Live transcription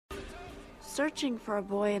Searching for a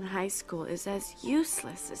boy in high school is as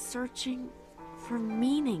useless as searching for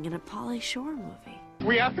meaning in a Pauly Shore movie.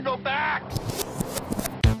 We have to go back!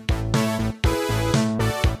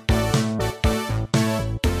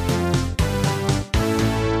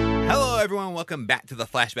 Hello, everyone. Welcome back to the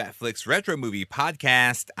Flashback Flicks Retro Movie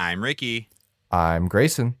Podcast. I'm Ricky. I'm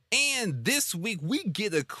Grayson. And this week, we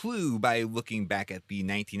get a clue by looking back at the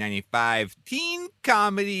 1995 teen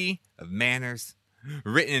comedy of Manners,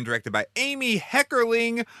 written and directed by Amy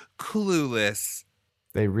Heckerling, Clueless.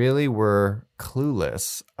 They really were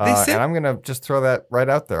clueless. They said- and I'm going to just throw that right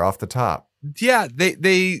out there off the top. Yeah,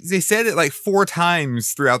 they said it like 4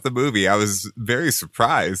 times throughout the movie. I was very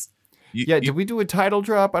surprised. Did we do a title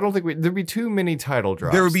drop? I don't think there'd be too many title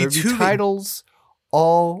drops. There'd be titles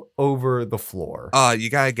all over the floor.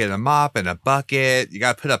 You got to get a mop and a bucket. You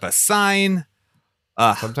got to put up a sign.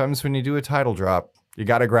 Sometimes when you do a title drop, you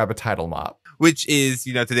got to grab a title mop. Which is,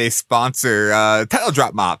 today's sponsor, Title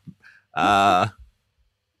Drop Mop.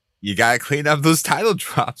 You got to clean up those title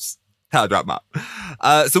drops. Title Drop Mop.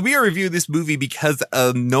 So we are reviewing this movie because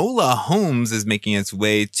Enola Holmes is making its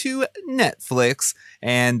way to Netflix.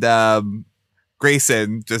 And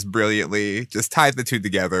Grayson just brilliantly just tied the two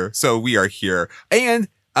together. So we are here. And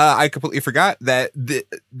I completely forgot that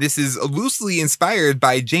this is loosely inspired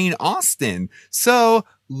by Jane Austen. So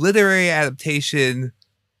literary adaptation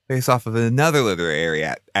based off of another literary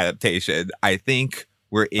adaptation. I think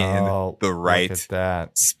we're in the right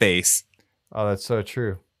space. Oh, that's so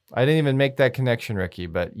true. I didn't even make that connection, Ricky,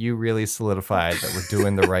 but you really solidified that we're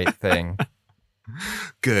doing the right thing.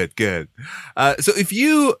 Good. So if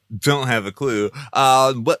you don't have a clue,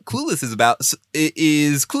 what Clueless is about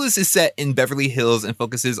Clueless is set in Beverly Hills and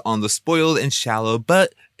focuses on the spoiled and shallow,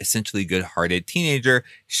 but essentially good-hearted teenager,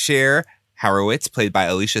 Cher Horowitz, played by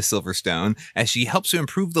Alicia Silverstone, as she helps to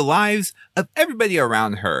improve the lives of everybody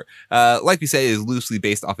around her. Like we said, it is loosely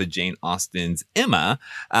based off of Jane Austen's Emma,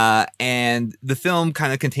 and the film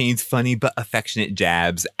kind of contains funny but affectionate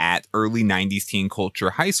jabs at early 90s teen culture,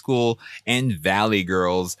 high school, and Valley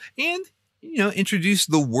girls, and, introduce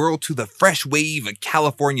the world to the fresh wave of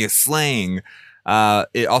California slang.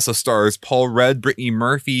 It also stars Paul Rudd, Brittany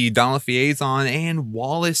Murphy, Donna Faison, and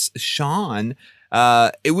Wallace Shawn.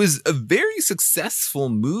 It was a very successful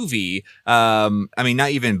movie. Not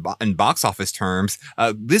even in box office terms.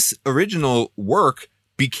 This original work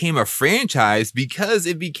became a franchise because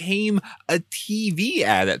it became a TV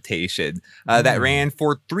adaptation that ran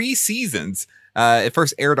for 3 seasons. It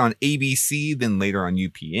first aired on ABC, then later on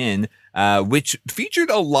UPN, which featured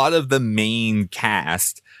a lot of the main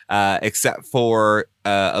cast, except for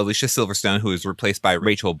Alicia Silverstone, who was replaced by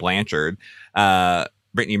Rachel Blanchard.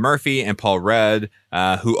 Brittany Murphy and Paul Rudd,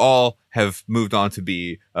 who all have moved on to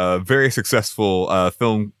be very successful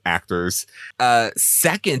film actors.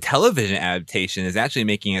 Second television adaptation is actually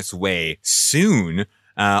making its way soon,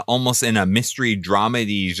 almost in a mystery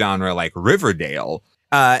dramedy genre like Riverdale.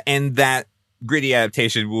 And that gritty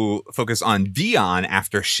adaptation will focus on Dion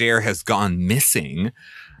after Cher has gone missing.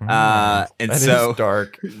 That is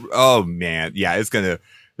dark. Oh man, yeah, it's gonna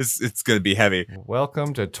be heavy.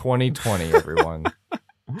 Welcome to 2020, everyone.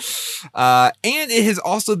 And it has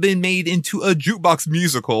also been made into a jukebox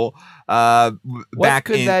musical. What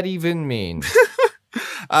could that even mean? So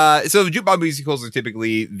jukebox musicals are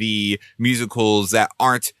typically the musicals that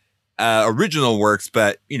aren't original works,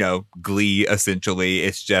 but Glee essentially.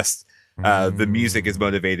 It's just the music is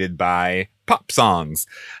motivated by pop songs.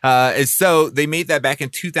 And so they made that back in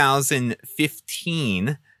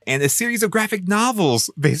 2015, and a series of graphic novels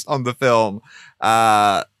based on the film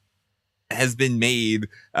has been made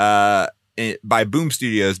by Boom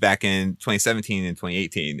Studios back in 2017 and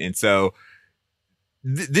 2018. And so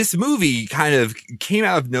this movie kind of came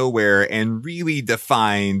out of nowhere and really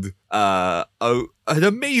defined an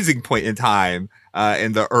amazing point in time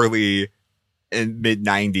in the early and mid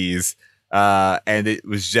 90s. And it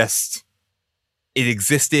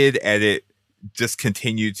existed, and it just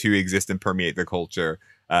continued to exist and permeate the culture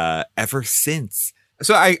ever since.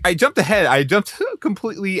 So I jumped ahead. I jumped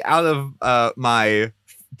completely out of my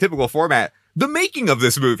typical format. The making of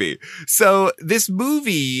this movie. So this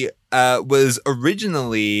movie was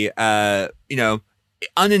originally,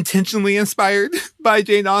 unintentionally inspired by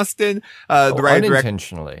Jane Austen. The writer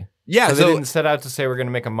unintentionally. Yeah. So they didn't set out to say we're going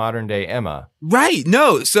to make a modern day Emma. Right.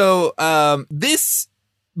 No. So this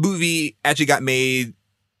movie actually got made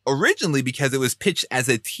originally because it was pitched as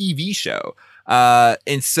a TV show.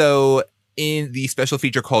 And so in the special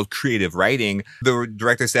feature called Creative Writing, the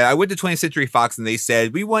director said, I went to 20th Century Fox and they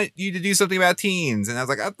said, we want you to do something about teens. And I was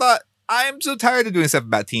like, I'm so tired of doing stuff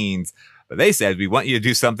about teens. But they said, we want you to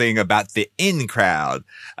do something about the in crowd.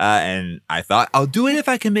 And I thought, I'll do it if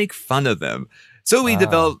I can make fun of them. So we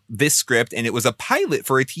developed this script, and it was a pilot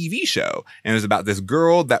for a TV show. And it was about this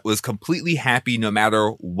girl that was completely happy no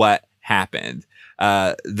matter what happened.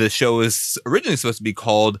 The show was originally supposed to be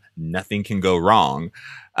called Nothing Can Go Wrong.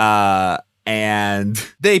 And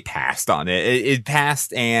they passed on it. It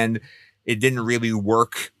passed, and it didn't really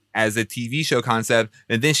work as a TV show concept.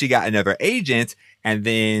 And then she got another agent, and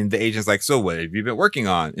then the agent's like, so what have you been working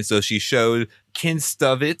on? And so she showed Ken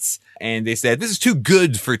Stovitz, and they said, this is too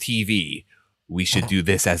good for TV. We should do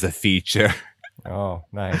this as a feature. Oh,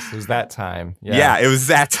 nice. It was that time. Yeah, it was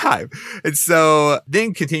that time. And so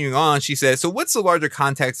then continuing on, she says, so what's the larger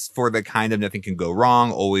context for the kind of Nothing Can Go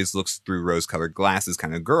Wrong, always looks through rose-colored glasses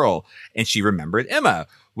kind of girl? And she remembered Emma,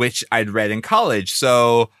 which I'd read in college.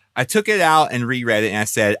 So I took it out and reread it, and I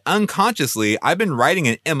said, unconsciously, I've been writing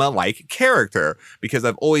an Emma-like character because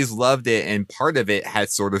I've always loved it, and part of it had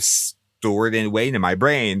sort of stored in way in my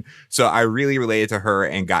brain. So I really related to her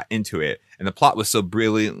and got into it. And the plot was so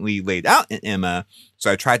brilliantly laid out in Emma.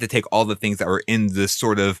 So I tried to take all the things that were in this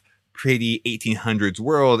sort of pretty 1800s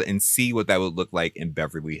world and see what that would look like in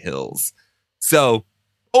Beverly Hills. So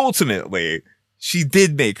ultimately, she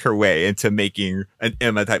did make her way into making an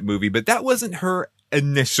Emma type movie, but that wasn't her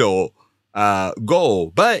initial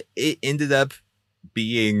goal. But it ended up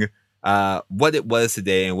being what it was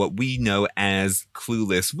today and what we know as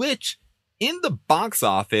Clueless, which in the box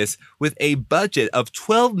office with a budget of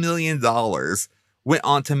 $12 million went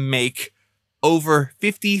on to make over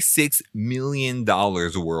 $56 million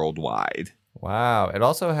worldwide. Wow. It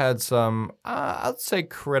also had some, I'd say,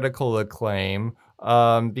 critical acclaim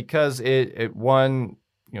because it won,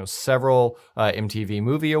 several MTV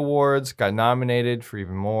Movie Awards, got nominated for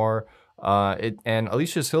even more. And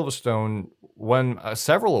Alicia Silverstone won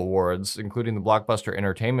several awards, including the Blockbuster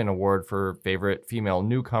Entertainment Award for Favorite Female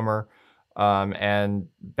Newcomer and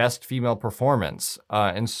Best Female Performance.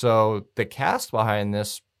 And so the cast behind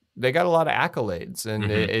this, they got a lot of accolades, and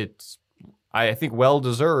it's, I think,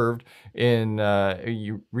 well-deserved.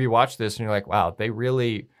 You rewatch this and you're like, wow, they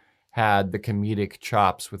really had the comedic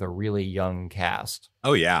chops with a really young cast.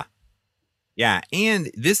 Oh, yeah. Yeah, and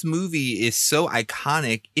this movie is so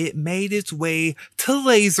iconic, it made its way to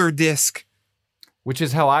Laserdisc. Which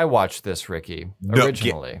is how I watched this, Ricky,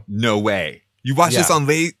 originally. No way. You watched this on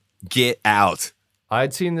Get out.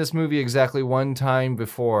 I'd seen this movie exactly one time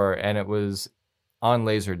before, and it was on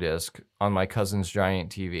Laserdisc on my cousin's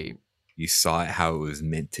giant TV. You saw it how it was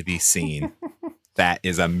meant to be seen. That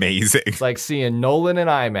is amazing. It's like seeing Nolan in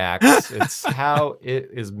IMAX. It's how it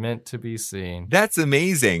is meant to be seen. That's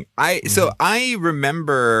amazing. So I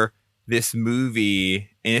remember this movie,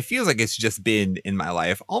 and it feels like it's just been in my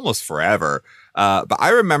life almost forever. But I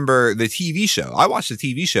remember the TV show. I watched the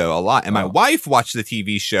TV show a lot, and my wife watched the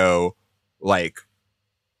TV show like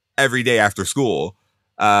every day after school.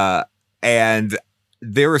 And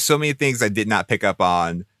there were so many things I did not pick up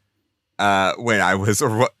on when I was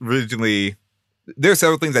originally. There are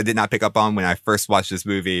several things I did not pick up on when I first watched this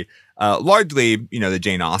movie. Largely, the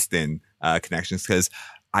Jane Austen connections, because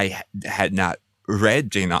I had not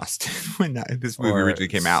read Jane Austen when this movie originally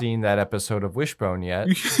came out. Seen that episode of Wishbone yet?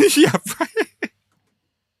 Yeah, right.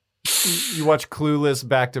 You watch Clueless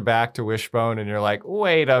back to back to Wishbone, and you're like,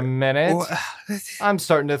 wait a minute. I'm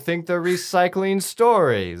starting to think they're recycling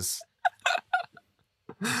stories.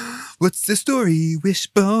 What's the story,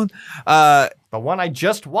 Wishbone? The one I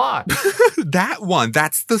just watched. That one.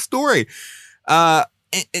 That's the story. And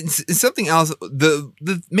something else.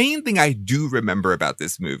 The main thing I do remember about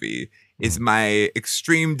this movie is my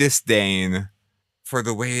extreme disdain for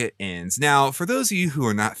the way it ends. Now, for those of you who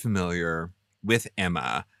are not familiar with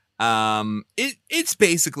Emma, it's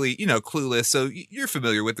basically, Clueless. So you're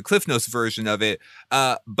familiar with the Cliff Notes version of it.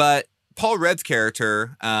 But Paul Rudd's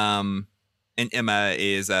character, and Emma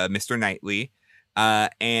is Mr. Knightley.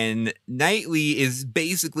 And Knightley is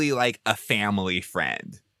basically like a family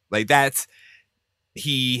friend. Like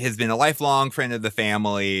he has been a lifelong friend of the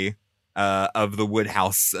family, of the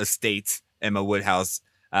Woodhouse estate, Emma Woodhouse.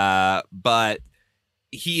 But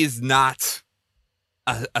he is not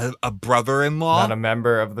a brother-in-law. Not a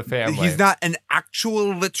member of the family. He's not an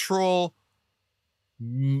actual literal.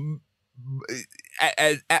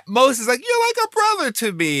 At most, it's like, you're like a brother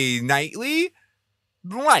to me, Knightley.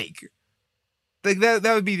 Like that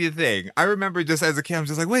would be the thing. I remember just as a kid, I'm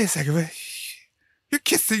just like, wait a second, you're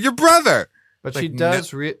kissing your brother. But like, she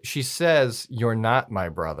does. She says, "You're not my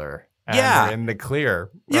brother." And yeah, we're in the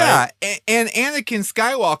clear. Right? Yeah, and Anakin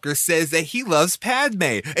Skywalker says that he loves Padme.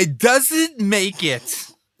 It doesn't make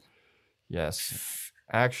it. Yes.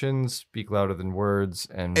 actions speak louder than words,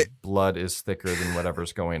 and blood is thicker than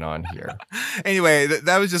whatever's going on here. Anyway,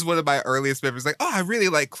 that was just one of my earliest memories. Like, oh, I really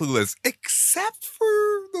like Clueless, except for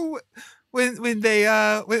the when they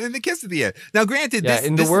kiss at the end. Now, granted,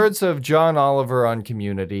 the words of John Oliver on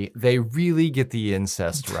Community, they really get the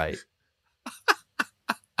incest right.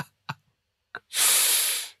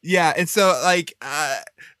 Yeah, and so like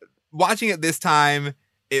watching it this time,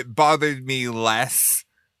 it bothered me less.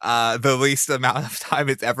 The least amount of time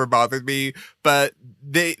it's ever bothered me, but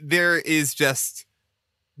there is just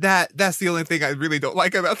that's the only thing I really don't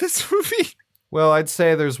like about this movie. Well, I'd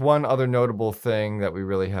say there's one other notable thing that we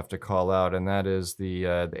really have to call out, and that is the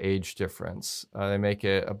age difference. They make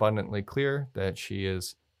it abundantly clear that she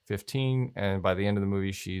is 15, and by the end of the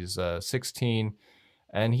movie, she's 16,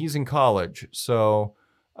 and he's in college. So,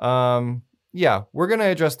 yeah, we're going to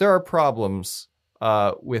address, there are problems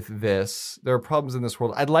with this. There are problems in this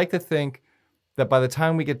world. I'd like to think that by the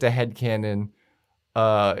time we get to headcanon,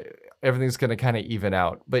 everything's going to kind of even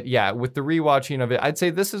out. But yeah, with the rewatching of it, I'd say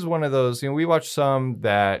this is one of those, we watched some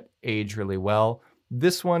that age really well.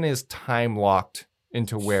 This one is time locked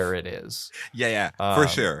into where it is. Yeah, for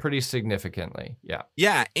sure. Pretty significantly. Yeah.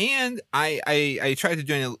 Yeah. And I tried to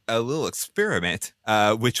join a little experiment,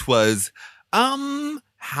 which was,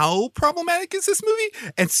 how problematic is this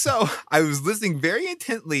movie? And so I was listening very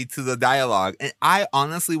intently to the dialogue, and I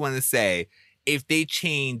honestly want to say, if they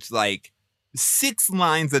changed like 6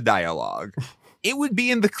 lines of dialogue, it would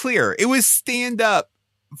be in the clear. It was stand up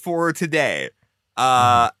for today.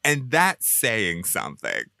 And that's saying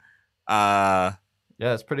something. Yeah,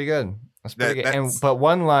 it's pretty good. That's pretty good. But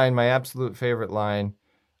one line, my absolute favorite line,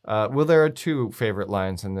 well, there are 2 favorite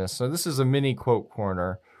lines in this. So this is a mini quote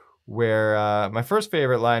corner where my first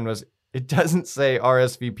favorite line was, "It doesn't say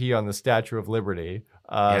RSVP on the Statue of Liberty."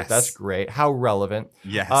 Yes. That's great. How relevant.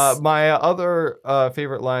 Yes. My other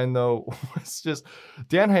favorite line, though, was just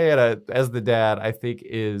Dan Hyetta as the dad, I think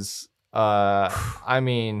is, I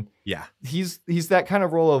mean, yeah, he's that kind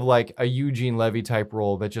of role of like a Eugene Levy type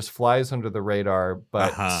role that just flies under the radar,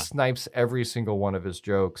 but snipes every single one of his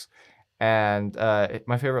jokes. And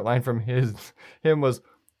my favorite line from him was,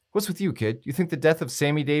 "What's with you, kid? You think the death of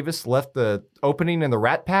Sammy Davis left the opening in the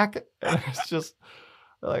Rat Pack?" And it's just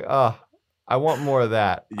like, I want more of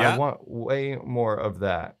that. Yeah. I want way more of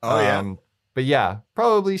that. Oh, yeah. But yeah,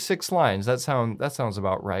 probably 6 lines. That sounds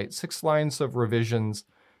about right. 6 lines of revisions,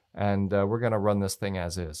 and we're going to run this thing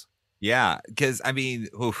as is. Yeah, because, I mean,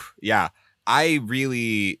 I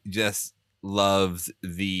really just loved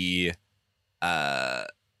the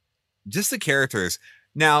characters.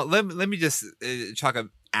 Now, let me just chalk up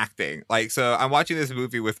acting. Like, so I'm watching this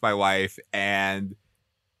movie with my wife, and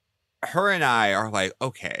her and I are like,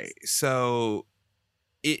 okay, so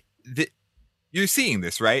you're seeing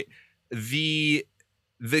this, right? The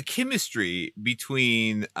chemistry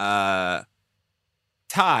between Ty,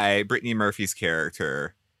 Brittany Murphy's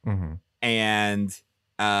character, and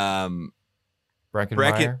Breckin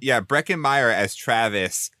Meyer as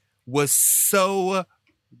Travis was so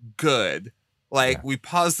good. Like, we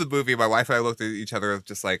paused the movie, my wife and I looked at each other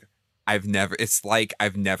just like, I've never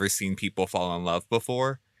seen people fall in love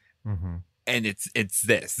before. And it's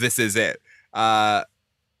this is it.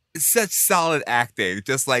 Such solid acting,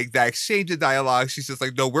 just like that exchange of dialogue. She's just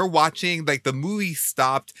like, no, we're watching, like, the movie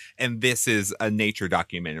stopped and this is a nature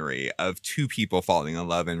documentary of 2 people falling in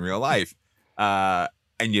love in real life. And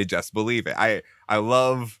you just believe it. I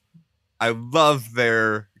love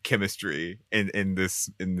their chemistry in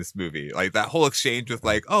this movie. Like, that whole exchange with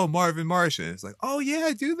like, oh, Marvin Martian. It's like, oh yeah,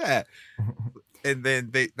 I do that. And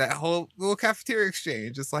then that whole little cafeteria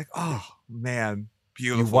exchange, it's like, oh man,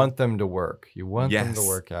 beautiful. You want them to work. You want them to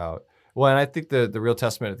work out. Well, and I think the real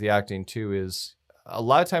testament of the acting too is a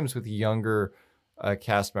lot of times with younger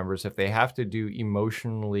cast members, if they have to do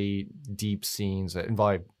emotionally deep scenes that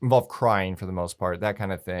involve crying for the most part, that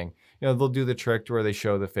kind of thing, they'll do the trick to where they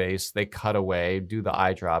show the face, they cut away, do the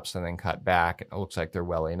eye drops, and then cut back, and it looks like they're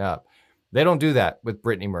welling up. They don't do that with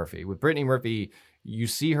Brittany Murphy. With Brittany Murphy, you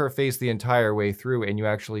see her face the entire way through, and you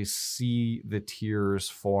actually see the tears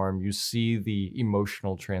form. You see the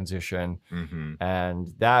emotional transition.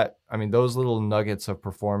 And that, I mean, those little nuggets of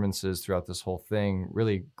performances throughout this whole thing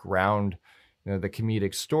really ground, the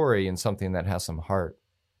comedic story in something that has some heart.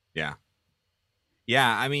 Yeah.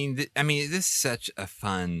 Yeah. I mean, this is such a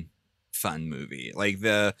fun movie. Like,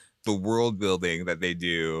 the world building that they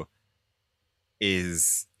do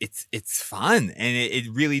is it's fun, and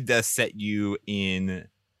it really does set you in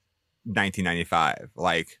 1995.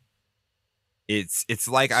 Like, it's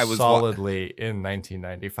like I was solidly in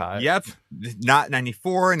 1995. Yep, not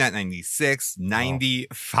 94, not 96,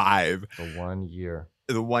 95. The 1 year.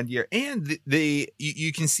 the 1 year, and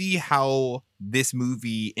you can see how this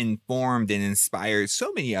movie informed and inspired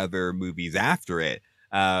so many other movies after it.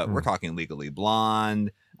 We're talking Legally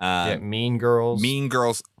Blonde, Mean Girls. Mean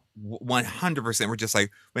Girls, 100%. We're just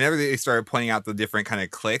like, whenever they started pointing out the different kind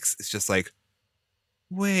of cliques, it's just like,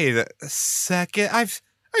 wait a second, I've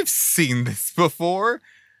seen this before.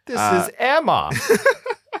 This is Emma.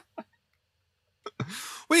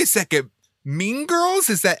 Wait a second, Mean Girls?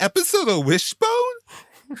 Is that episode of Wishbone?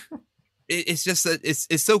 It's just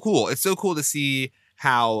it's so cool. It's so cool to see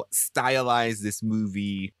how stylized this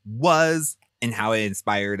movie was and how it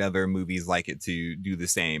inspired other movies like it to do the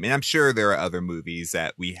same. And I'm sure there are other movies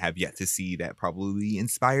that we have yet to see that probably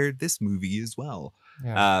inspired this movie as well.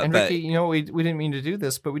 Yeah. And Ricky, we didn't mean to do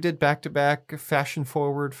this, but we did back-to-back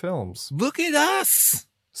fashion-forward films. Look at us!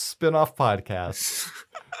 Spin-off podcast.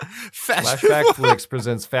 Flashback Flicks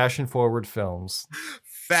presents fashion-forward films.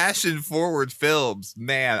 Fashion-forward films.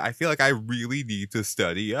 Man, I feel like I really need to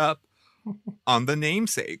study up on the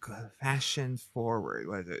namesake. Fashion-forward.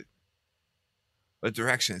 What is it? What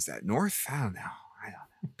direction is that? North? I don't know.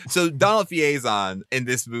 So Donald Faison in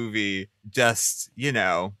this movie just,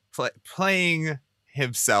 playing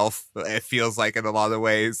himself, it feels like, in a lot of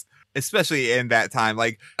ways, especially in that time.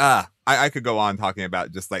 Like, I could go on talking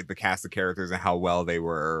about just like the cast of characters and how well they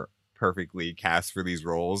were perfectly cast for these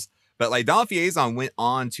roles. But like Donald Faison went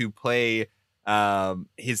on to play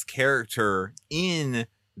his character in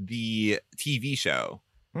the TV show.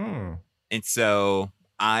 And so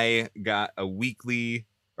I got a weekly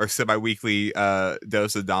or semi-weekly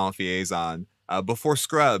dose of Donald Faison before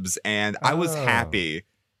Scrubs, and I was happy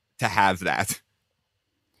to have that.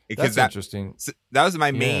 Because That's interesting. That was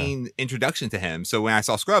my main introduction to him. So when I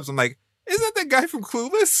saw Scrubs, I'm like, isn't that the guy from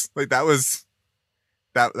Clueless? Like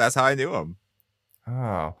that's how I knew him.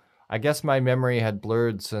 Oh, I guess my memory had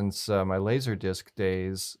blurred since my Laserdisc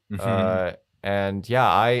days. And yeah,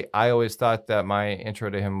 I always thought that my intro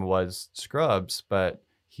to him was Scrubs, but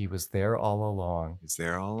he was there all along. He's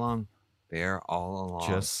there all along. There all along.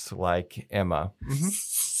 Just like Emma.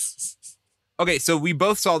 Okay, so we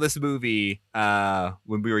both saw this movie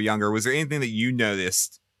when we were younger. Was there anything that you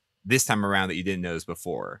noticed this time around that you didn't notice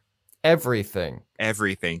before? Everything.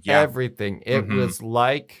 Everything, yeah. Everything. It was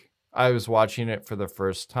like I was watching it for the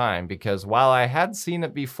first time, because while I had seen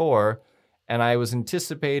it before and I was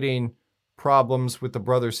anticipating problems with the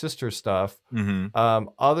brother-sister stuff,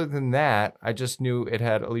 other than that, I just knew it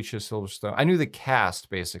had Alicia Silverstone. I knew the cast,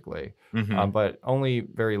 basically, but only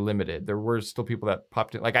very limited. There were still people that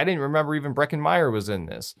popped in. Like, I didn't remember even Breckin Meyer was in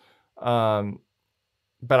this. But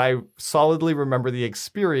I solidly remember the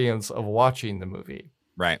experience of watching the movie.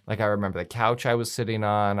 Right. Like, I remember the couch I was sitting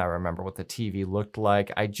on. I remember what the TV looked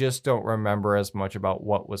like. I just don't remember as much about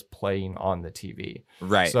what was playing on the TV.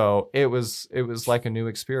 Right. So it was like a new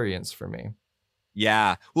experience for me.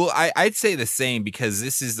 Yeah. Well, I'd say the same, because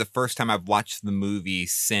this is the first time I've watched the movie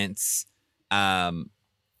since,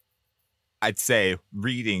 I'd say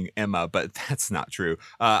reading Emma, but that's not true.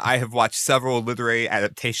 I have watched several literary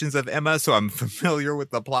adaptations of Emma, so I'm familiar with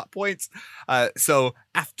the plot points. So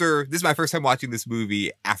this is my first time watching this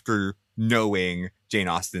movie after knowing Jane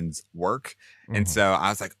Austen's work. And so I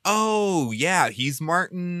was like, oh, yeah, he's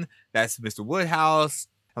Martin. That's Mr. Woodhouse.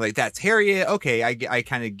 I'm like, that's Harriet. Okay, I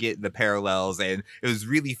kind of get the parallels. And it was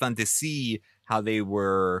really fun to see how they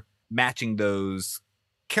were matching those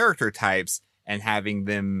character types and having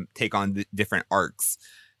them take on different arcs.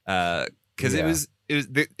 Because it was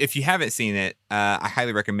if you haven't seen it, I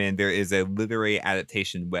highly recommend. There is a literary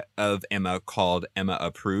adaptation of Emma called Emma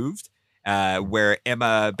Approved, where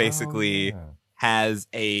Emma basically has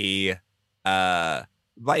a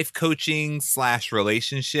life coaching /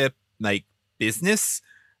 relationship like business.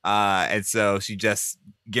 And so she just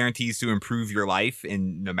guarantees to improve your life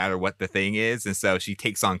in no matter what the thing is. And so she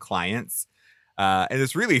takes on clients. And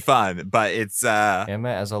it's really fun, but it's Emma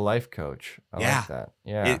as a life coach. I like that.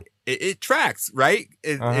 Yeah. It tracks, right?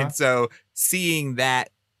 And so seeing that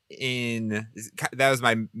that was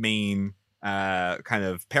my main kind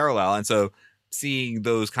of parallel. And so seeing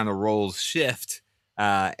those kind of roles shift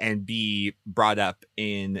and be brought up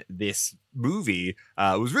in this movie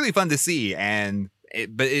was really fun to see.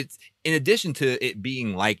 But it's, in addition to it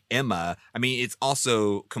being like Emma, I mean, it's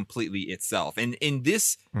also completely itself. And in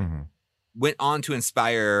this went on to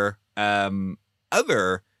inspire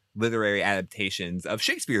other literary adaptations of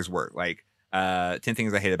Shakespeare's work, like 10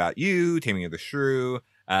 Things I Hate About You, Taming of the Shrew,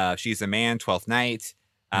 She's a Man, Twelfth Night,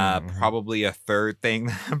 probably a third thing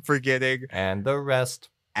that I'm forgetting. And the rest.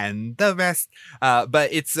 But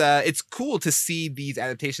it's cool to see these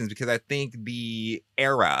adaptations, because I think the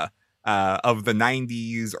era of the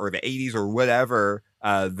 90s or the 80s or whatever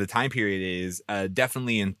the time period is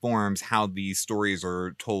definitely informs how these stories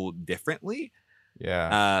are told differently.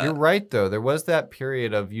 Yeah. You're right, though. There was that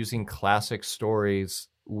period of using classic stories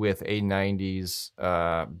with a 90s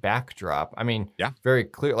backdrop. I mean, Yeah. very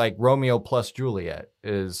clear, like Romeo plus Juliet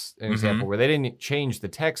is an Mhm. example where they didn't change the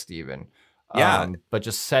text even. Yeah. But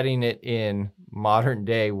just setting it in modern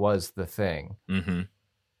day was the thing. Mm-hmm.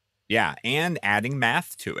 Yeah, and adding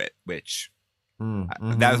math to it, which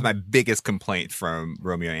Mm-hmm. that was my biggest complaint from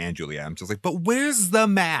Romeo and Juliet. I'm just like, but where's the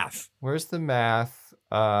math? Where's the math?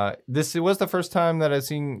 It was the first time that I've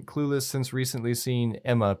seen Clueless since recently seeing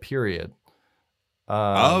Emma, period.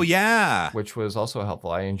 Oh, yeah. Which was also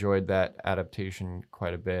helpful. I enjoyed that adaptation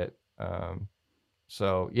quite a bit.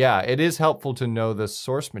 So, yeah, it is helpful to know the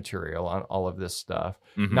source material on all of this stuff.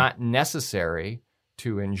 Mhm. Not necessary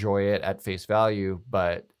to enjoy it at face value,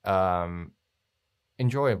 but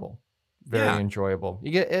enjoyable. Very Yeah. enjoyable.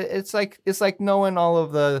 You get it's like knowing all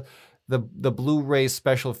of the Blu-ray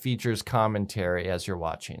special features commentary as you're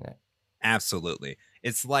watching it. Absolutely.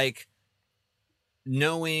 It's like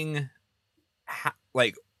knowing how,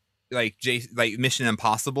 like Mission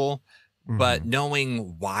Impossible, but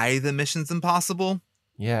knowing why the mission's impossible.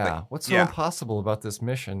 Yeah. Like, What's so yeah. impossible about this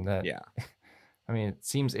mission that Yeah. I mean, it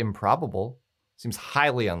seems improbable. Seems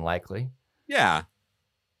highly unlikely. Yeah.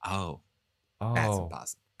 Oh, that's Oh,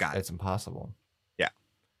 impossible. Got it. it's impossible.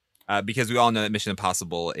 Because we all know that Mission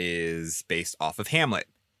Impossible is based off of Hamlet.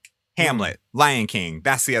 Hamlet, Lion King.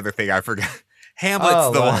 That's the other thing I forgot.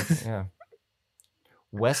 Hamlet's the one. Yeah.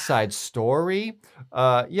 West Side Story.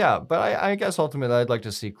 Yeah, but I guess ultimately I'd like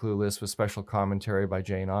to see Clueless with special commentary by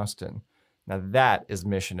Jane Austen. Now that is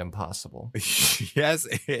Mission Impossible. Yes,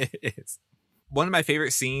 it is. One of my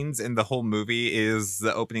favorite scenes in the whole movie is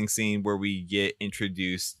the opening scene where we get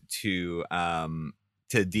introduced to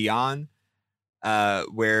Dion,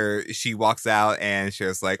 where she walks out and she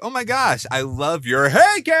was like, "Oh my gosh, I love your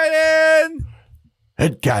headcanon!"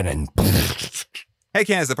 Headcanon.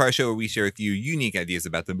 Headcanon is the part of the show where we share with you unique ideas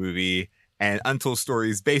about the movie and untold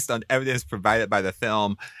stories based on evidence provided by the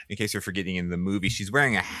film. In case you're forgetting, in the movie, she's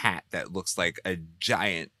wearing a hat that looks like a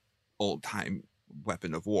giant old-time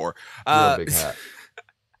weapon of war. Real big hat.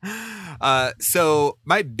 So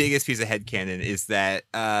my biggest piece of headcanon is that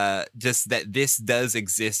just that this does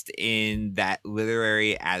exist in that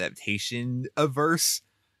literary adaptation verse.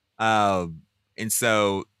 And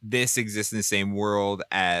so this exists in the same world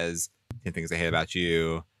as 10 Things I Hate About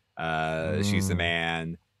You, She's the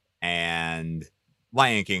Man, and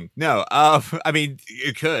Lion King. No, I mean,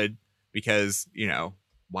 it could, because, you know,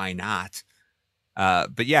 why not?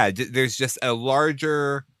 But yeah, there's just a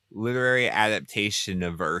larger literary adaptation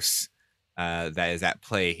of verse that is at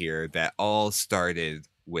play here that all started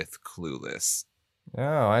with Clueless.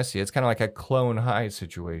 Oh, I see. It's kind of like a Clone High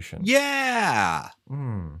situation. Yeah.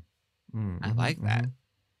 I like that.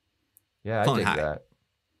 Yeah, Clone I dig High. that.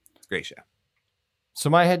 It's a great show. So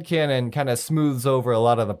my headcanon kind of smooths over a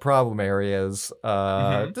lot of the problem areas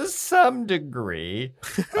to some degree.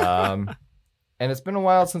 And it's been a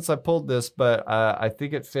while since I pulled this, but I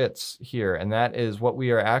think it fits here. And that is what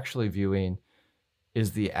we are actually viewing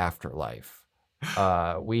is the afterlife.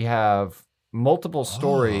 We have multiple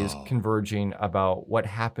stories converging about what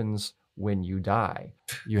happens when you die.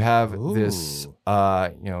 You have this,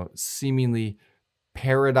 seemingly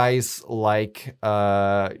paradise-like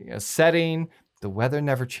setting. The weather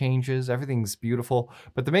never changes. Everything's beautiful.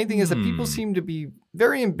 But the main thing is that people seem to be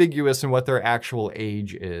very ambiguous in what their actual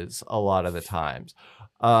age is a lot of the times.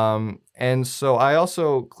 And so I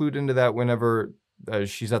also clued into that whenever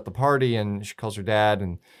she's at the party and she calls her dad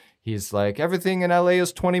and he's like, everything in LA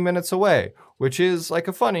is 20 minutes away, which is like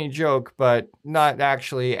a funny joke, but not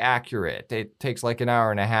actually accurate. It takes like an hour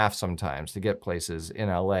and a half sometimes to get places in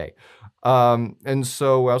LA. And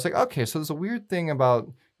so I was like, okay, so there's a weird thing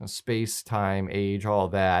about space, time, age, all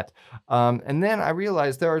that. And then I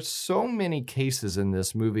realized there are so many cases in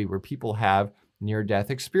this movie where people have near-death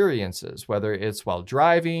experiences, whether it's while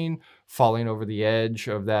driving, falling over the edge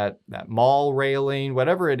of that mall railing,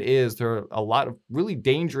 whatever it is. There are a lot of really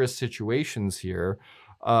dangerous situations here.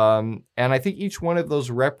 And I think each one of those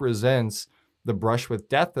represents the brush with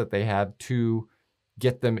death that they have to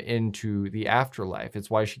get them into the afterlife. It's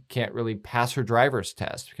why she can't really pass her driver's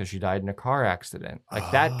test because she died in a car accident. Like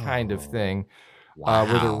that kind of thing, where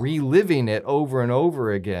they're reliving it over and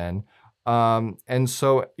over again. And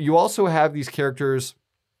so you also have these characters.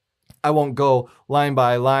 I won't go line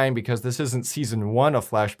by line because this isn't season 1 of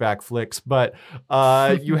Flashback Flicks, but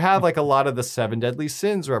you have like a lot of the 7 deadly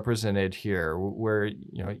sins represented here, where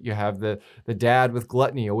you have the dad with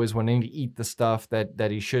gluttony, always wanting to eat the stuff that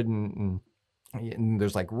he shouldn't, and And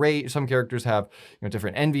there's like rage. Some characters have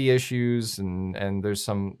different envy issues, and there's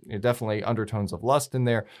some definitely undertones of lust in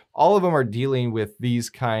there. All of them are dealing with these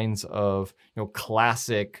kinds of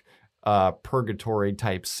classic purgatory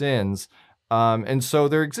type sins. And so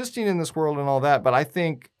they're existing in this world and all that. But I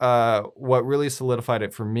think what really solidified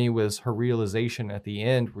it for me was her realization at the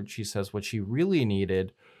end, where she says what she really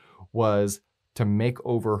needed was to make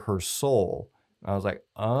over her soul. I was like,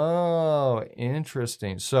 oh,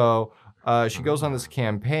 interesting. So she goes on this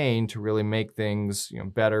campaign to really make things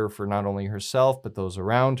better for not only herself, but those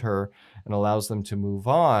around her, and allows them to move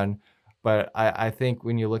on. But I think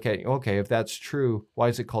when you look at, okay, if that's true, why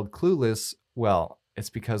is it called Clueless? Well, it's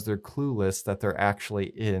because they're clueless that they're actually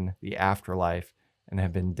in the afterlife and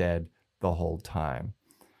have been dead the whole time.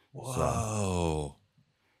 Whoa. So,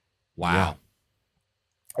 wow. Yeah.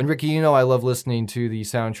 And Ricky, I love listening to the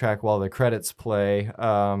soundtrack while the credits play.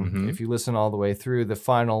 If you listen all the way through, the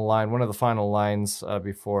final line, one of the final lines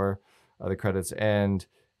before the credits end,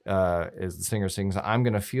 is the singer sings, "I'm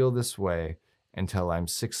going to feel this way until I'm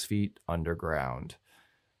 6 feet underground."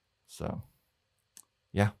 So,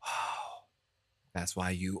 yeah. That's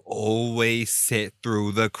why you always sit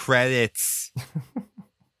through the credits.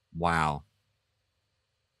 Wow.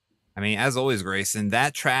 I mean, as always, Grayson,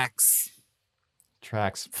 that tracks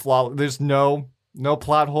Flawless. There's no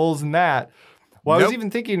plot holes in that. Well, I was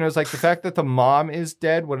even thinking, it was like the fact that the mom is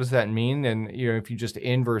dead. What does that mean? And if you just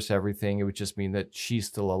inverse everything, it would just mean that she's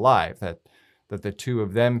still alive. That the two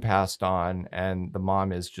of them passed on, and the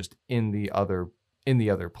mom is just in the other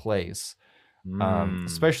place.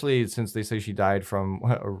 Especially since they say she died from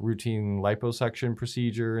a routine liposuction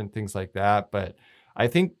procedure and things like that. But I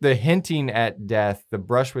think the hinting at death, the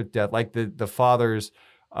brush with death, like the father's.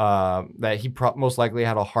 That he most likely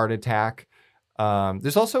had a heart attack.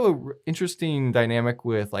 There's also an interesting dynamic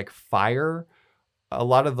with like fire. A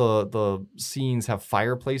lot of the scenes have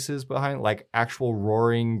fireplaces behind, like actual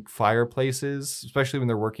roaring fireplaces, especially when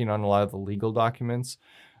they're working on a lot of the legal documents.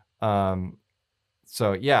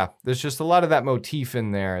 So yeah, there's just a lot of that motif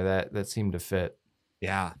in there that seemed to fit.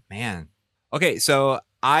 Yeah, man. Okay, so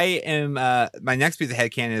I am my next piece of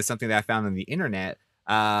headcanon is something that I found on the internet,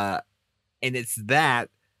 and it's that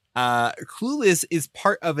Clueless is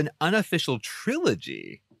part of an unofficial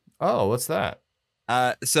trilogy. Oh, what's that?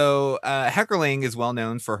 So Heckerling is well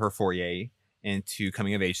known for her foray into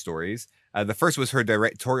coming of age stories. The first was her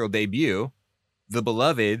directorial debut, The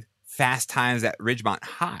Beloved: Fast Times at Ridgemont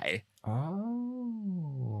High. Oh.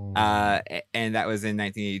 And that was in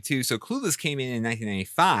 1982. So Clueless came in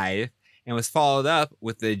 1995 and was followed up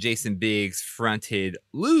with the Jason Biggs fronted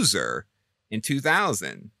Loser in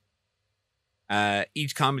 2000.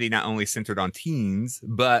 Each comedy not only centered on teens,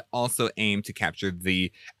 but also aimed to capture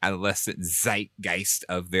the adolescent zeitgeist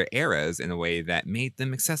of their eras in a way that made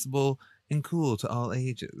them accessible and cool to all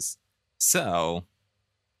ages. So,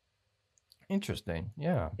 interesting.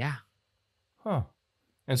 Yeah. Yeah. Huh.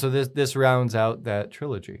 And so this rounds out that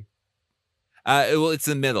trilogy. Well, it's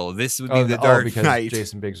the middle. This would be the Dark because Knight.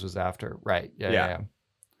 Jason Biggs was after. Right. Yeah.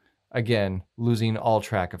 Again, losing all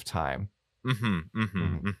track of time.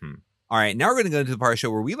 All right, now we're going to go into the part of the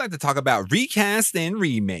show where we like to talk about recast and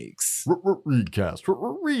remakes. Recast,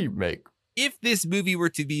 remake. If this movie were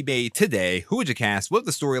to be made today, who would you cast? What would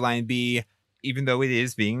the storyline be? Even though it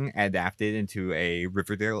is being adapted into a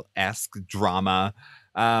Riverdale-esque drama,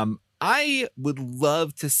 I would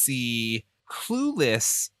love to see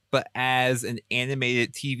Clueless, but as an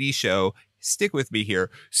animated TV show. Stick with me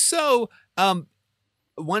here. So,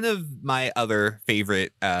 one of my other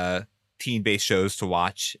favorite teen-based shows to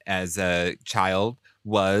watch as a child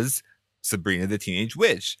was Sabrina the Teenage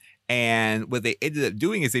Witch. And what they ended up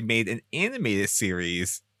doing is they made an animated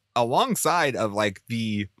series alongside of like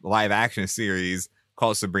the live action series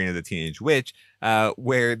called Sabrina the Teenage Witch,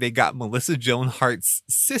 where they got Melissa Joan Hart's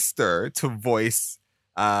sister to voice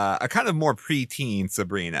a kind of more preteen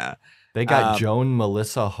Sabrina. They got Joan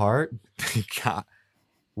Melissa Hart? They got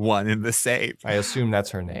one in the same. I assume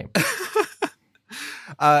that's her name.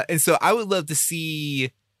 And so I would love to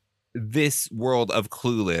see this world of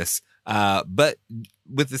Clueless, but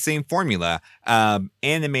with the same formula,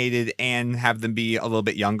 animated and have them be a little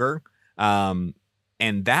bit younger. And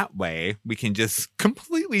that way we can just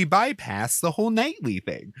completely bypass the whole Knightley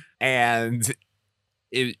thing. And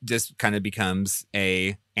it just kind of becomes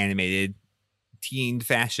a animated teen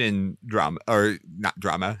fashion drama, or not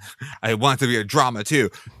drama. I want it to be a drama too.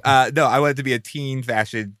 No, I want it to be a teen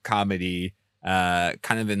fashion comedy, kind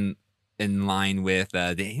of in line with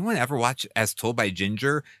did anyone ever watch As Told by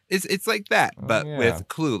Ginger? It's like that, but with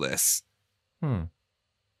Clueless.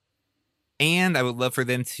 And I would love for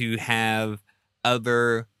them to have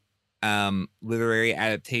other literary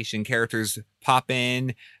adaptation characters pop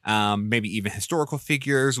in, maybe even historical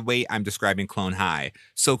figures. Wait, I'm describing Clone High.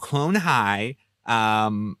 So Clone High,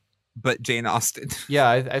 but Jane Austen. Yeah,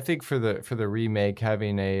 I think for the remake,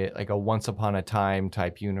 having a Once Upon a Time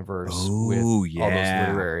type universe with all those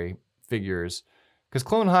literary figures, because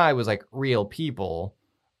Clone High was like real people,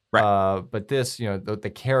 Right. but this,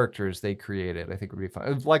 the characters they created, I think would be fun.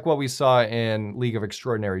 It was like what we saw in League of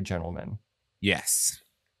Extraordinary Gentlemen. Yes.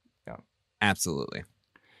 Yeah. Absolutely.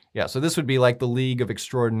 Yeah, so this would be like the League of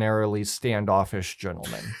Extraordinarily Standoffish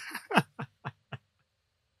Gentlemen.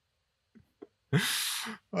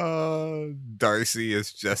 Darcy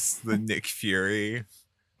is just the Nick Fury.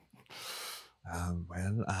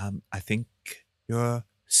 I think you're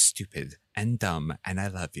stupid and dumb, and I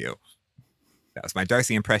love you. That was my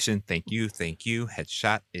Darcy impression. Thank you.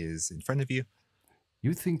 Headshot is in front of you.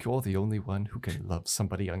 You think you're the only one who can love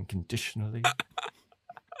somebody unconditionally?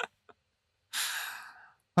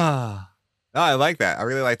 Oh, I like that. I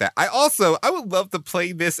really like that. I would love to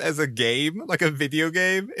play this as a game, like a video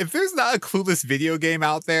game. If there's not a Clueless video game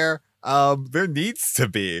out there, there needs to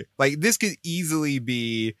be. Like, this could easily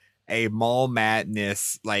be a Mall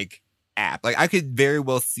Madness like app. Like, I could very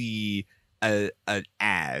well see an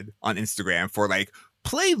ad on Instagram for like,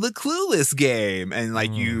 play the Clueless game, and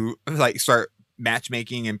like you like start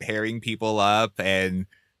matchmaking and pairing people up, and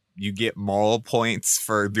you get moral points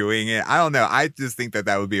for doing it. I don't know. I just think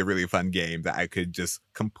that would be a really fun game that I could just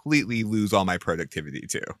completely lose all my productivity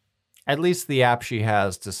to. At least the app she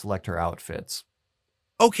has to select her outfits.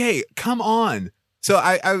 Okay, come on. So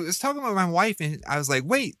I was talking with my wife, and I was like,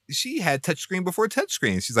 wait, she had touchscreen before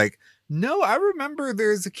touchscreen. She's like, no, I remember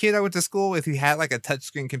there's a kid I went to school with who had like a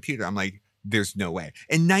touchscreen computer. I'm like, there's no way.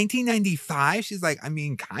 In 1995? She's like, I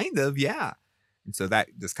mean, kind of, yeah. And so that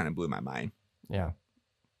just kind of blew my mind. Yeah.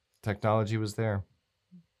 Technology was there.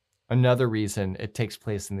 Another reason it takes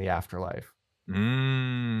place in the afterlife.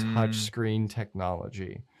 Touchscreen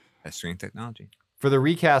technology. Touchscreen technology. For the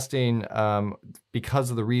recasting,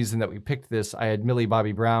 because of the reason that we picked this, I had Millie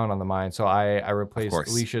Bobby Brown on the mind, so I replaced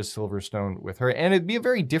Alicia Silverstone with her, and it'd be a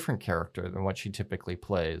very different character than what she typically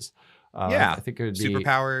plays. I think it would be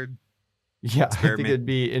superpowered. Yeah, experiment. I think it'd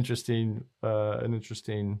be interesting, an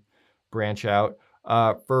interesting branch out.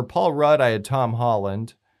 For Paul Rudd, I had Tom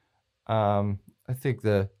Holland. I think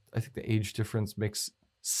the age difference makes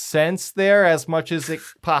sense there as much as it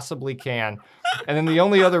possibly can. And then the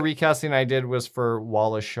only other recasting I did was for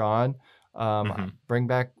Wallace Shawn. Bring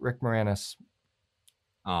back Rick Moranis.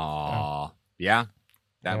 Aww. Yeah,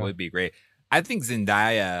 that would be great. I think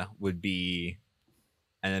Zendaya would be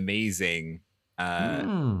an amazing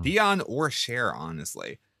Dion or Cher,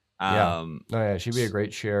 honestly. She'd be a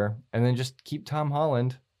great Cher. And then just keep Tom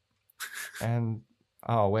Holland. And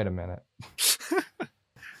oh, wait a minute.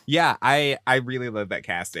 Yeah, I really love that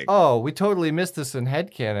casting. Oh, we totally missed this in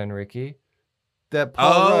Headcanon, Ricky. That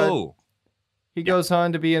Paul Rudd, he goes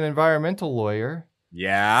on to be an environmental lawyer.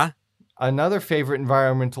 Yeah. Another favorite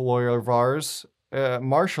environmental lawyer of ours,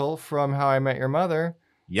 Marshall from How I Met Your Mother.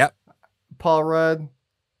 Yep. Paul Rudd,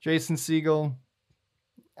 Jason Segel.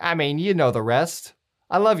 I mean, you know the rest.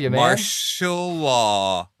 I love you, man. Martial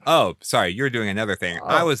Law. Oh, sorry, you're doing another thing.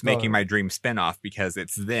 I was making my dream spinoff because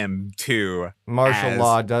it's them too. Martial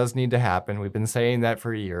Law does need to happen. We've been saying that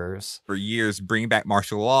for years. Bring back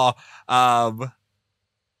Martial Law.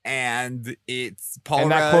 And it's Paul Rudd.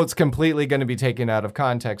 And that quote's completely going to be taken out of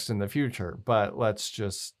context in the future, but let's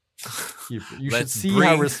just keep it. You should see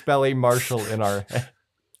how we're spelling Marshall in our head.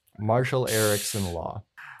 Marshall Erickson Law.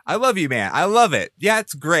 I love you, man. I love it. Yeah,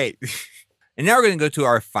 it's great. And now we're going to go to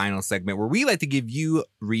our final segment where we like to give you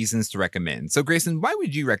reasons to recommend. So, Grayson, why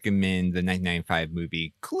would you recommend the 1995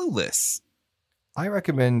 movie Clueless? I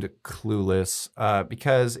recommend Clueless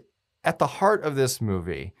because at the heart of this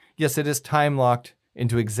movie, yes, it is time-locked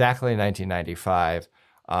into exactly 1995.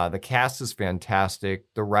 The cast is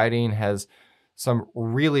fantastic. The writing has some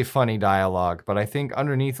really funny dialogue, but I think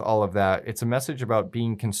underneath all of that, it's a message about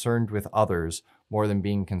being concerned with others more than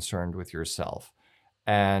being concerned with yourself.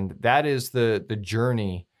 And that is the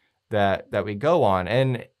journey that we go on.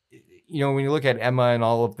 And, when you look at Emma and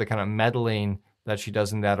all of the kind of meddling that she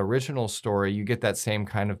does in that original story, you get that same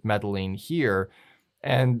kind of meddling here.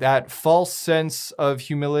 And that false sense of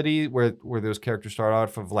humility where those characters start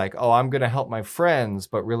off of like, oh, I'm going to help my friends,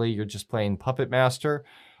 but really you're just playing puppet master.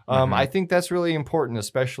 I think that's really important,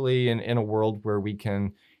 especially in a world where we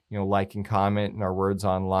can, like and comment and our words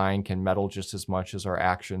online can meddle just as much as our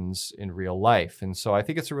actions in real life. And so I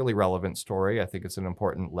think it's a really relevant story. I think it's an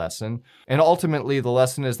important lesson. And ultimately, the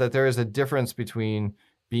lesson is that there is a difference between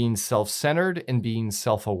being self-centered and being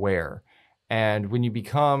self-aware. And when you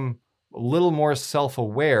become a little more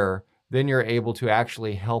self-aware, then you're able to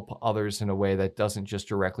actually help others in a way that doesn't just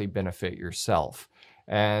directly benefit yourself.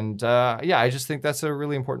 And I just think that's a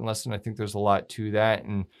really important lesson. I think there's a lot to that.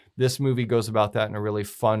 And this movie goes about that in a really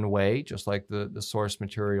fun way, just like the source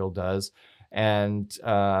material does. And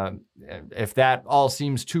if that all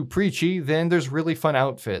seems too preachy, then there's really fun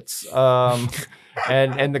outfits.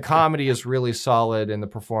 And the comedy is really solid, and the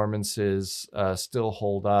performances still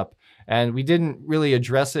hold up. And we didn't really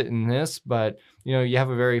address it in this, but you have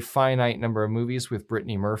a very finite number of movies with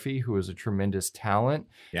Brittany Murphy, who is a tremendous talent.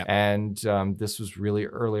 Yep. And this was really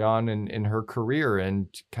early on in her career and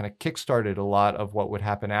kind of kickstarted a lot of what would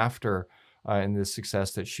happen after and the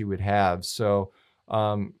success that she would have. So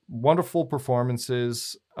wonderful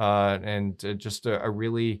performances and just a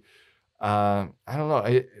really,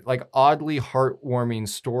 like oddly heartwarming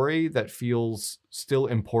story that feels still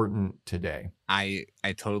important today. I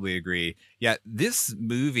totally agree. Yeah, this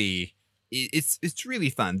movie, it's really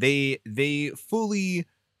fun. They fully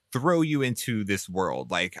throw you into this world.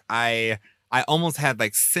 Like I almost had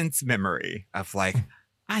like sense memory of like,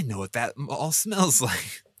 I know what that all smells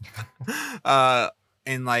like.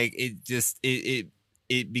 And like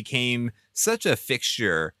it became such a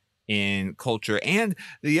fixture in culture. And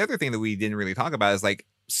the other thing that we didn't really talk about is like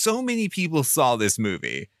so many people saw this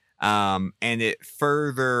movie. And it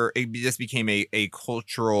just became a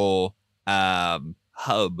cultural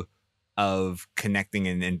hub of connecting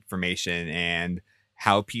and information and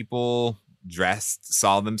how people dressed,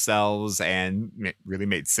 saw themselves, and really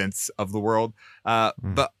made sense of the world.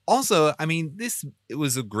 But also, I mean, it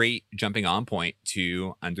was a great jumping on point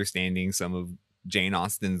to understanding some of Jane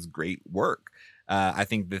Austen's great work. I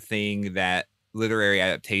think the thing that literary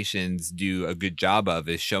adaptations do a good job of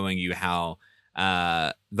is showing you how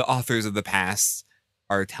the authors of the past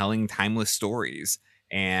are telling timeless stories,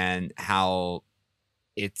 and how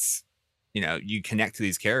it's, you connect to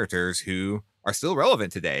these characters who are still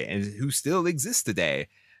relevant today and who still exist today.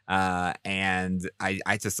 And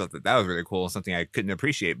I just thought that was really cool. Something I couldn't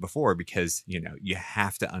appreciate before, because, you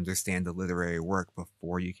have to understand the literary work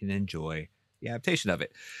before you can enjoy the adaptation of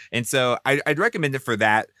it. And so I'd recommend it for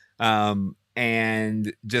that.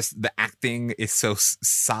 And just the acting is so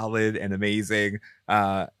solid and amazing.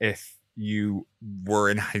 If you were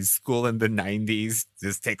in high school in the 90s,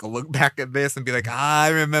 just take a look back at this and be like, I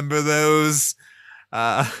remember those.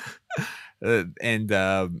 And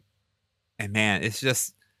man, it's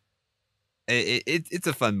just, it's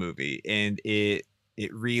a fun movie, and it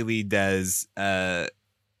really does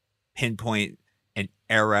pinpoint an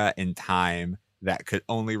era in time that could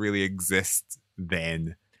only really exist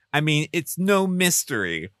then. I mean, it's no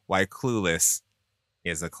mystery why Clueless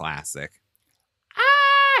is a classic.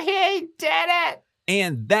 He did it!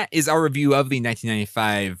 And that is our review of the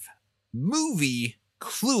 1995 movie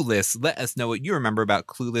Clueless. Let us know what you remember about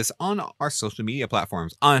Clueless on our social media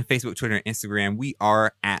platforms. On Facebook, Twitter, and Instagram, we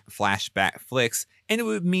are at Flashback Flicks. And it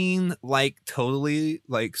would mean totally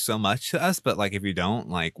so much to us, but if you don't,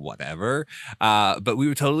 whatever. But we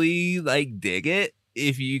would totally dig it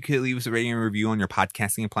if you could leave us a rating and review on your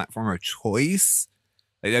podcasting platform of choice.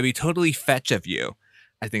 That'd be totally fetch of you.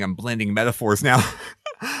 I think I'm blending metaphors now.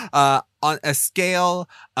 On a scale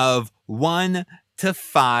of 1 to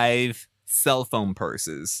 5 cell phone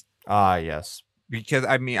purses. Yes. Because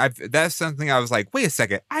that's something I was like, wait a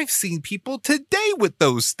second, I've seen people today with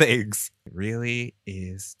those things. It really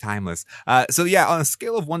is timeless. So yeah, on a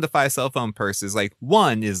scale of 1 to 5 cell phone purses,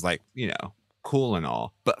 1 is cool and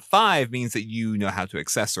all, but 5 means that you know how to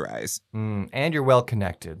accessorize. And you're well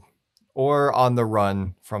connected or on the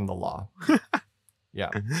run from the law. Yeah.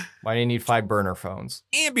 Why do you need 5 burner phones?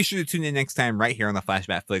 And be sure to tune in next time right here on the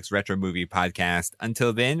Flashback Flicks Retro Movie Podcast.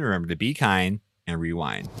 Until then, remember to be kind and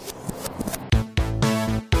rewind.